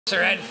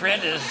Sir Ed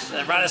Fred has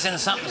brought us in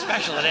something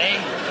special today.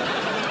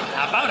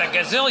 About a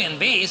gazillion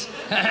bees.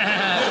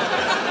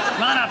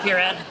 Come on up here,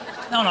 Ed.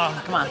 No,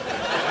 come on.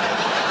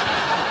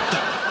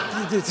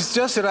 It's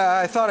just that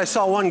I thought I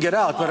saw one get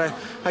out, but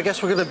I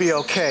guess we're going to be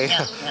okay.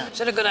 Yeah.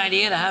 Is it a good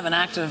idea to have an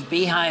active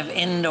beehive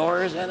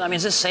indoors? I mean,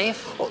 is this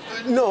safe? Oh,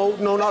 no,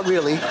 not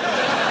really.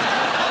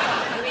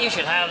 Maybe you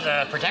should have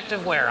the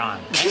protective wear on.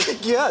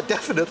 Yeah,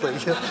 definitely.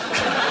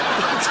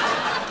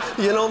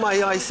 You know,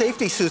 my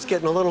safety suit's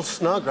getting a little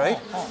snug, right?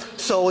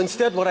 So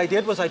instead, what I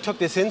did was I took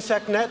this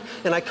insect net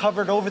and I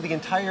covered over the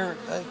entire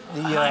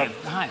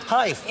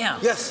hive. Yeah.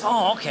 Yes.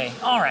 Oh, okay.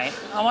 All right.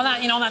 Oh, well,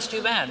 that's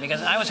too bad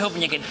because I was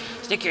hoping you could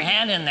stick your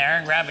hand in there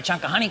and grab a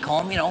chunk of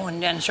honeycomb,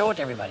 and then show it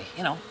to everybody,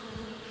 Yeah,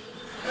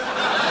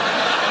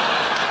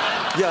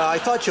 I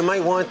thought you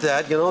might want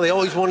that. They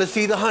always want to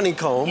see the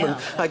honeycomb, and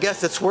I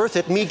guess it's worth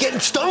it. Me getting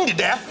stung to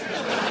death.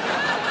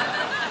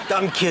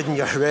 I'm kidding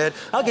you, Red.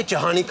 I'll get you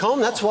honeycomb.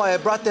 That's why I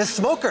brought this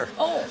smoker.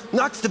 Oh.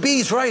 Knocks the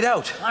bees right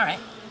out. All right.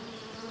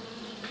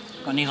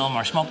 Gonna need a little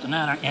more smoke than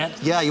that, aren't you, Ed?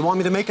 Yeah, you want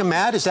me to make them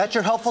mad? Is that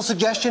your helpful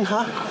suggestion,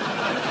 huh?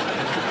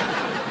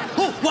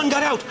 Oh, one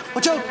got out.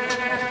 Watch out.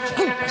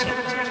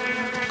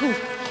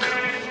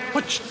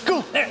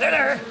 Go.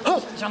 There.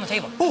 Oh. It's on the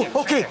table. Oh,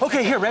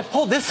 okay, here, Red.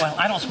 Hold this. Well,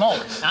 I don't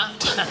smoke, huh?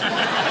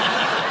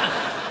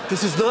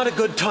 This is not a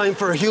good time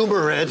for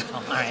humor, Red. Oh,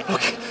 all right.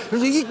 Okay.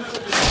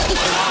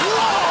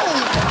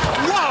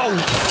 Wow!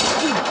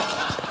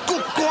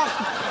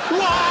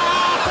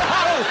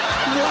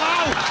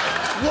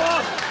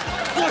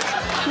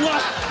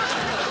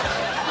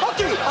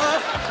 Okay,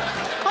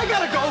 I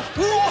gotta go.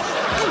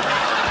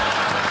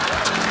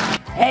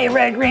 Hey,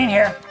 Red Green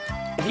here.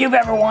 If you've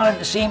ever wanted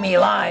to see me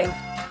live,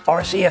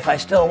 or see if I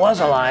still was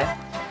alive,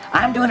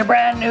 I'm doing a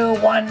brand new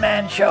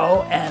one-man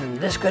show, and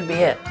this could be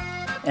it.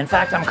 In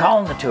fact, I'm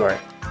calling the tour,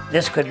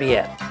 This Could Be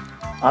It.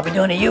 I'll be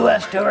doing a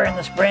U.S. tour in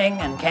the spring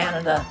and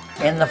Canada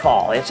in the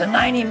fall. It's a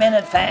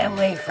 90-minute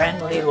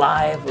family-friendly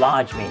live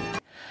lodge meeting.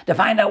 To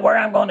find out where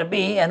I'm going to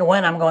be and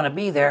when I'm going to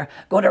be there,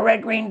 go to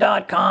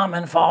redgreen.com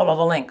and follow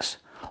the links.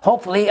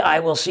 Hopefully, I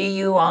will see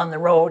you on the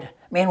road.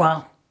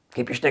 Meanwhile,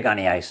 keep your stick on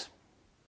the ice.